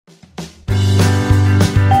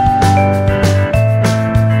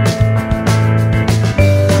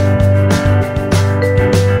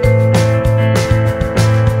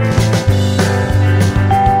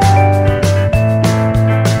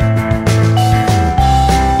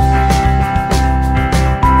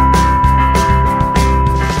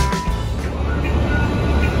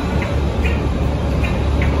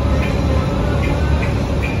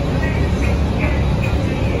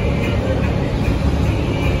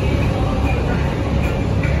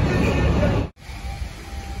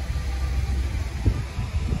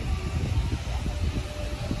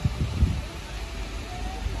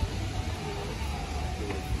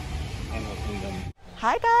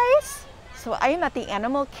So I am at the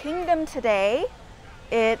Animal Kingdom today.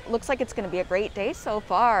 It looks like it's going to be a great day so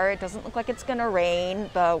far. It doesn't look like it's going to rain.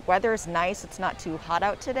 The weather's nice. It's not too hot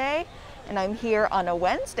out today. And I'm here on a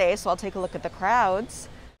Wednesday, so I'll take a look at the crowds.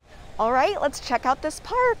 All right, let's check out this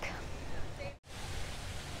park.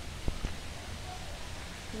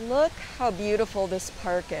 Look how beautiful this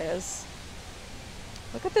park is.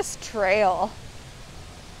 Look at this trail.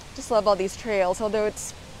 Just love all these trails, although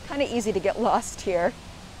it's kind of easy to get lost here.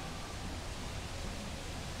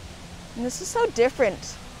 And this is so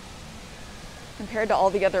different compared to all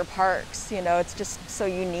the other parks. You know, it's just so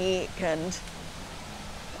unique, and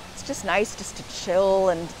it's just nice just to chill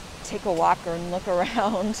and take a walk and look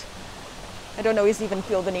around. I don't always even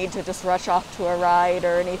feel the need to just rush off to a ride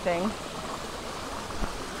or anything.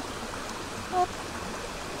 Oh.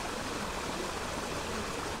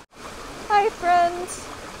 Hi, friends.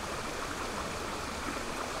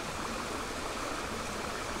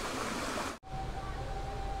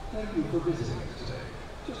 Thank you for visiting us today.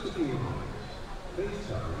 Just a few reminders. Face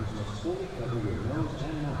coverings must fully cover your nose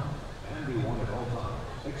and mouth and be worn at all times,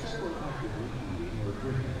 except when actively eating or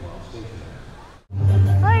drinking while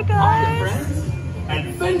stationary. Hi, guys. Hi, friends.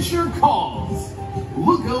 Adventure calls.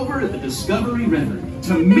 Look over at the Discovery River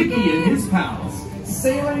to Mickey and his pals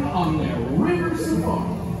sailing on their river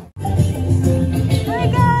safari. Hi,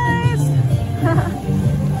 guys.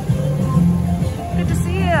 Good to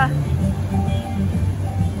see you.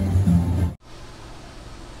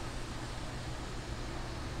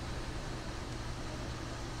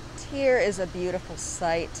 Here is a beautiful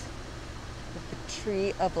sight with the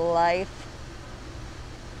Tree of Life.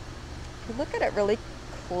 If you look at it really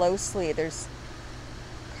closely, there's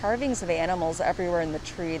carvings of animals everywhere in the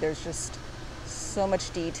tree. There's just so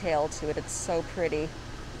much detail to it. It's so pretty.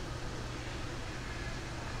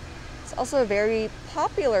 It's also a very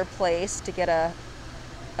popular place to get a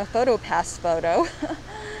photo pass photo.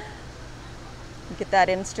 Get that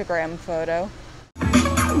Instagram photo.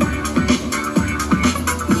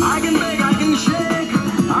 I can beg, I can shake,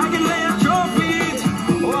 I can lift your feet,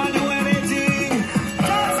 or I do anything,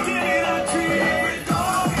 just give me that treat. Every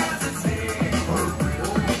dog has its name,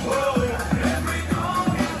 every dog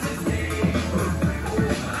has its name,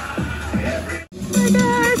 Hi,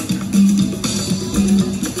 guys.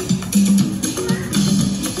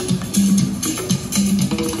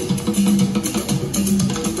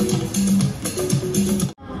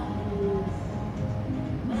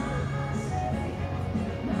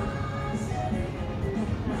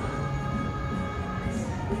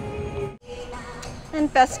 And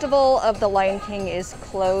Festival of the Lion King is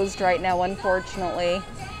closed right now, unfortunately.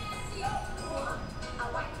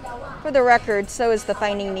 For the record, so is the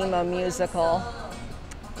Finding Nemo musical.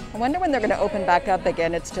 I wonder when they're going to open back up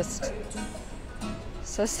again. It's just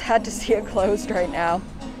so sad to see it closed right now.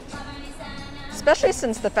 Especially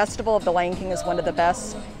since the Festival of the Lion King is one of the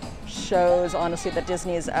best shows, honestly, that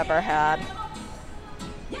Disney has ever had.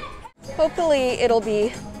 Hopefully it'll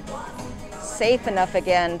be safe enough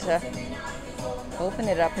again to open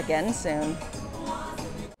it up again soon.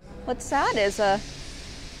 What's sad is a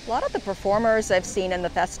lot of the performers I've seen in the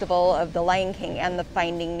Festival of the Lion King and the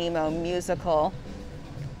Finding Nemo musical,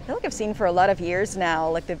 I feel like I've seen for a lot of years now.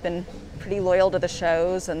 Like, they've been pretty loyal to the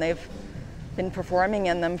shows and they've been performing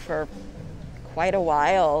in them for quite a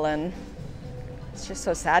while, and it's just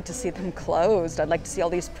so sad to see them closed. I'd like to see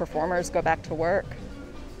all these performers go back to work.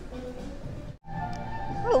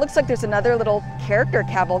 Oh, it looks like there's another little character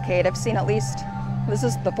cavalcade. I've seen at least, this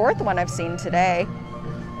is the fourth one I've seen today.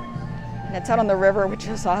 And it's out on the river, which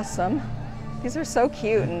is awesome. These are so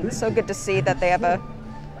cute, and it's so good to see that they have a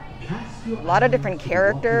lot of different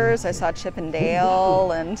characters. I saw Chip and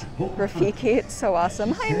Dale and Rafiki. It's so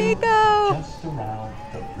awesome. Hi, Nico. Just around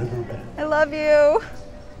the riverbed. I love you.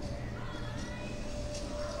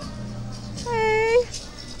 Hey.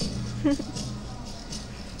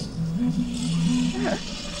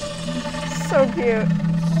 So cute.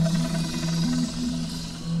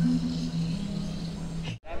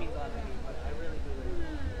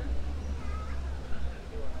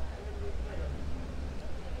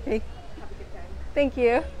 Hey. Thank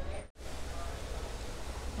you.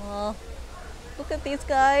 Well, look at these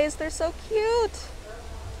guys. They're so cute.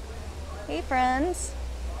 Hey, friends.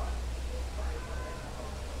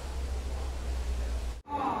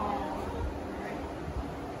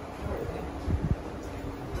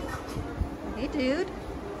 Hey, dude.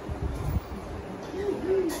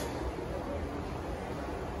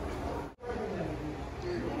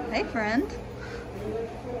 Hey, friend.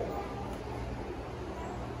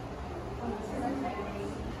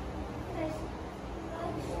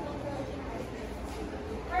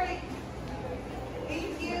 Great.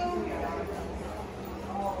 Thank you.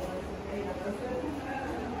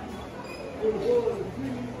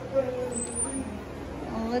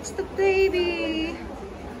 Oh, it's the baby.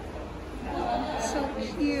 So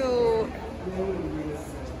cute.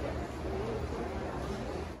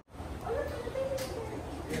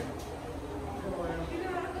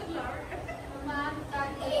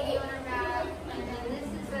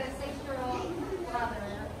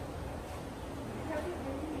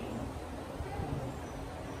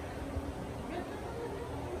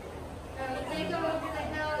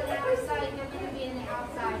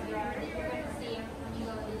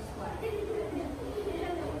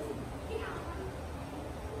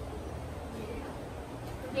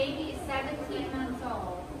 Baby is 17 months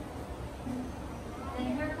old.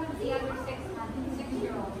 Then here comes the other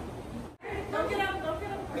 6-year-old. Don't get up, don't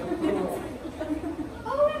get up.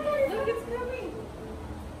 Oh my God, Look, it's coming.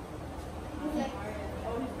 okay.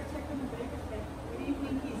 Oh, he's protecting the baby. What do you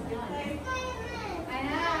think he's doing? I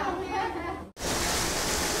know.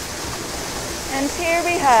 And here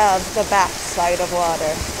we have the backside of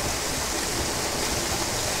water.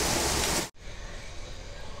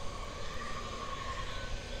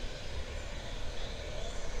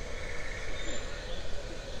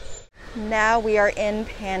 Now we are in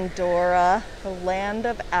Pandora, the land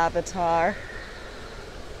of Avatar.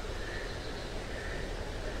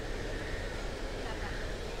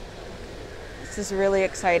 This is really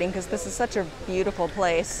exciting because this is such a beautiful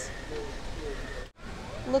place.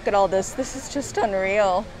 Look at all this. This is just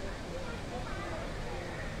unreal.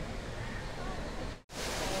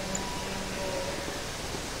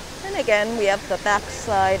 And again, we have the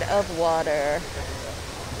backside of water.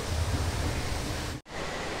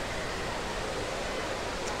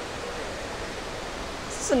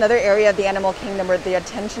 This is another area of the animal kingdom where the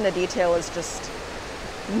attention to detail is just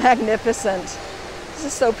magnificent. This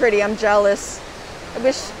is so pretty. I'm jealous. I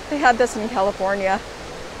wish they had this in California.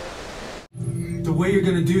 The way you're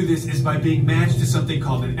going to do this is by being matched to something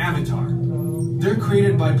called an avatar. They're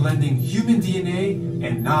created by blending human DNA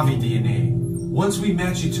and Navi DNA. Once we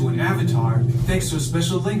match you to an avatar, thanks to a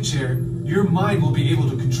special link chair, your mind will be able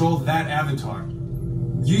to control that avatar.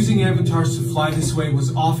 Using avatars to fly this way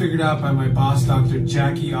was all figured out by my boss, Dr.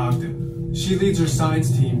 Jackie Ogden. She leads our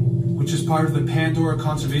science team, which is part of the Pandora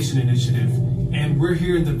Conservation Initiative, and we're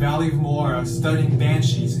here in the Valley of Moara studying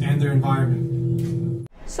banshees and their environment.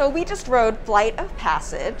 So we just rode Flight of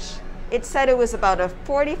Passage. It said it was about a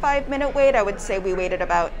 45-minute wait. I would say we waited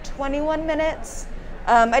about 21 minutes.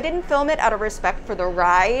 I didn't film it out of respect for the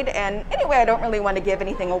ride, and anyway, I don't really want to give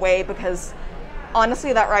anything away because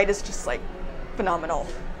honestly, that ride is just like phenomenal.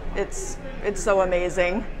 It's so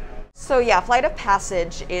amazing. So yeah, Flight of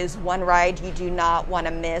Passage is one ride you do not want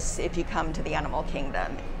to miss if you come to the Animal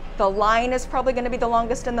Kingdom. The line is probably going to be the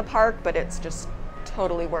longest in the park, but it's just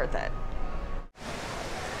totally worth it.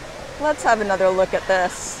 Let's have another look at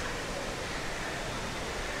this.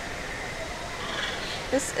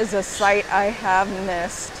 This is a sight I have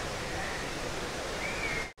missed.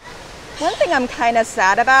 One thing I'm kind of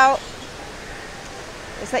sad about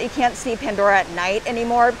is that you can't see Pandora at night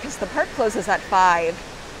anymore because the park closes at 5.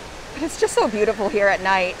 But it's just so beautiful here at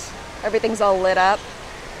night. Everything's all lit up.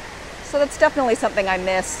 So that's definitely something I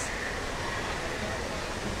miss.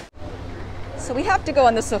 So we have to go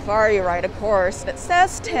on the safari ride, of course, and it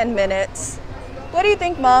says 10 minutes. What do you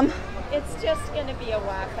think, Mom? It's just going to be a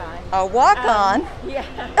walk-on. A walk-on? Yeah.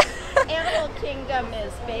 Animal Kingdom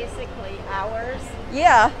is basically ours.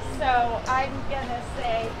 Yeah. So I'm going to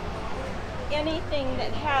say anything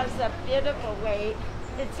that has a bit of a wait,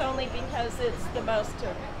 it's only because it's the most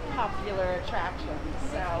popular attraction.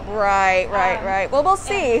 So Right. Well, we'll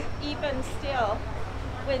see. And even still,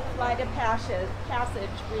 with Flight of Passage,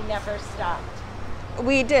 we never stopped.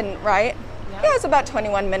 We didn't, right? No. Yeah, it was about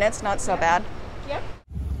 21 minutes, not so bad. Yep.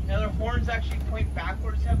 Now their horns actually point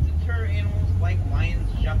backwards, have to deter animals like lions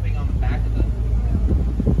jumping on the back of them.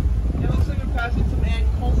 It looks like we're passing some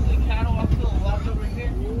Ankoli cattle up to the left over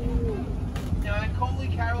here. Now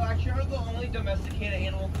Ankoli cattle actually are the only domesticated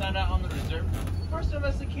animals found out on the reserve. First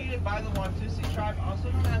domesticated by the Watusi tribe, also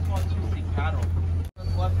known as Watusi cattle. On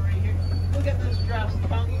the left right here, look at this giraffe's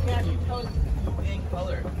tongue. You can actually tell it's blue in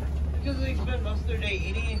color. Because they spend most of their day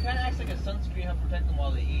eating, it kind of acts like a sunscreen to protect them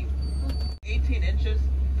while they eat. 18 inches.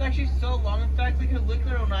 It's actually so long, in fact, they could lick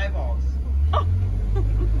their own eyeballs.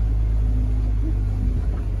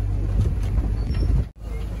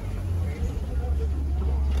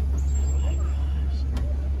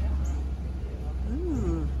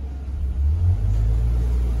 Ooh.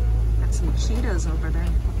 Got some cheetahs over there.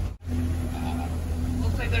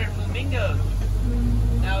 Looks like they're flamingos.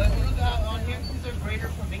 Now, if you look out on here, these are greater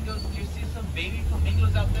flamingos. You see some baby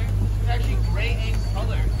flamingos out there. They're actually gray in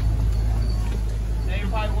color. Now, you're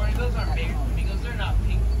probably wondering, those aren't baby flamingos.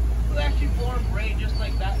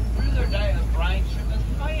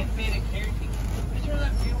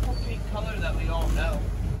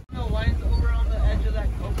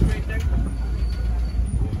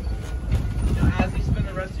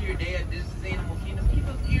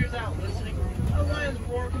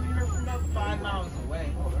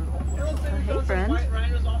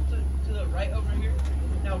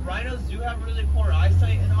 rhinos do have really poor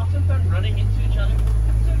eyesight and often found running into each other.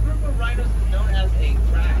 So a group of rhinos is known as a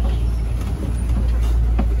crash.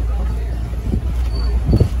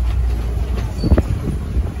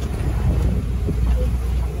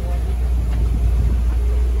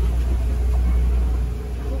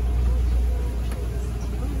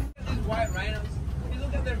 These white rhinos, if you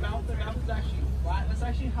look at their mouth is actually flat. That's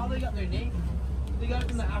actually how they got their name. They got it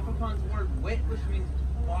from the Afrikaans word wit, which means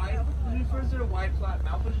wide, which refers to a wide flat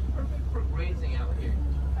mouth, which is perfect for grazing out here.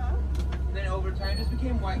 And then over time, it just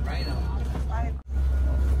became white rhino.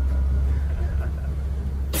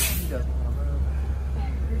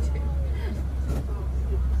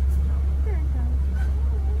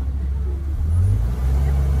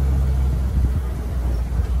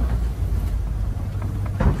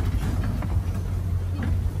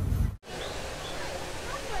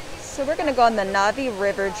 So we're going to go on the Navi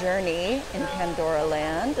River journey in Pandora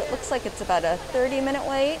land. It looks like it's about a 30-minute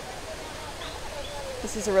wait.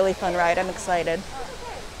 This is a really fun ride. I'm excited.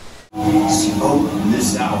 Smoke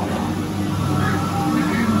this out.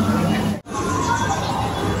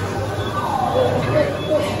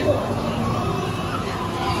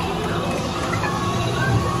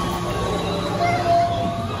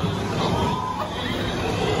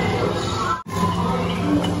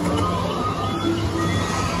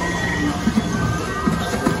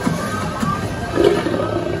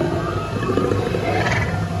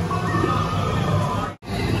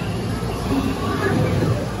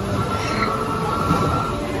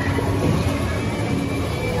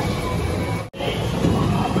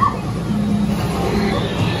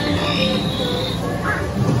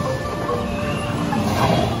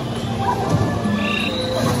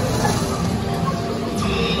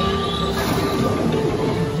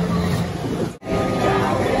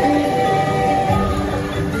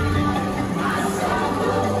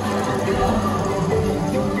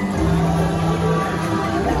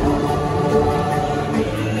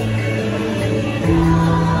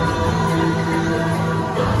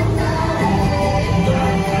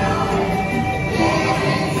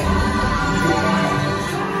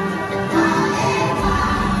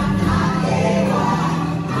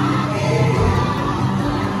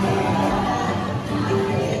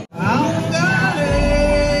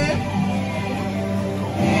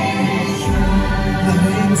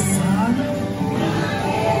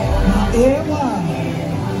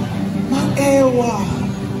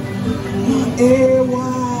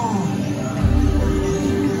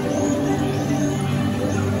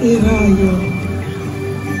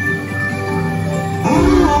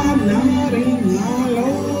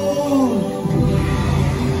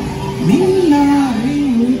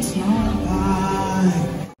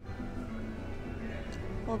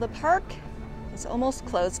 Well, the park is almost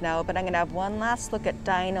closed now, but I'm going to have one last look at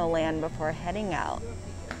Dino Land before heading out.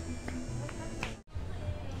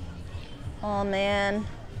 Oh man,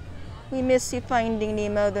 we miss you, Finding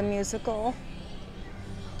Nemo the musical.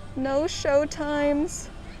 No show times.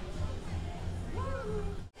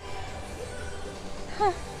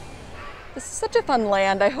 Huh. This is such a fun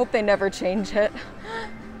land. I hope they never change it.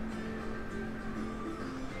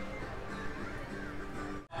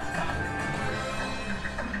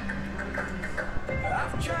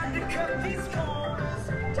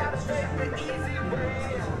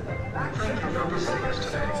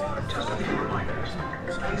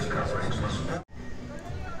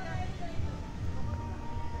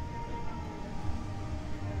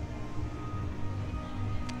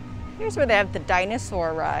 Here's where they have the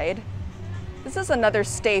dinosaur ride. This is another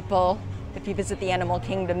staple. If you visit the Animal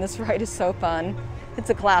Kingdom, this ride is so fun. It's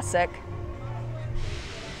a classic.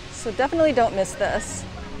 So definitely don't miss this.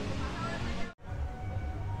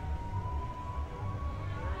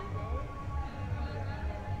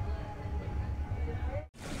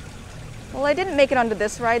 Well, I didn't make it onto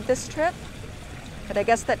this ride this trip, but I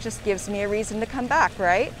guess that just gives me a reason to come back,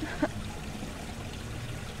 right?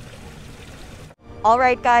 All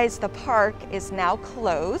right, guys, the park is now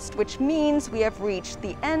closed, which means we have reached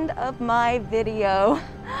the end of my video.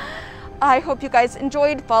 I hope you guys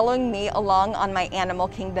enjoyed following me along on my Animal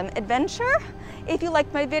Kingdom adventure. If you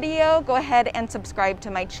liked my video, go ahead and subscribe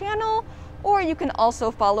to my channel, or you can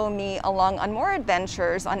also follow me along on more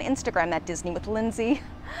adventures on Instagram at Disney with Lindsey.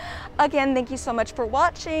 Again, thank you so much for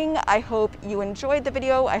watching. I hope you enjoyed the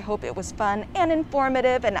video. I hope it was fun and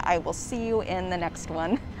informative, and I will see you in the next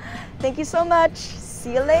one. Thank you so much.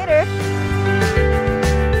 See you later.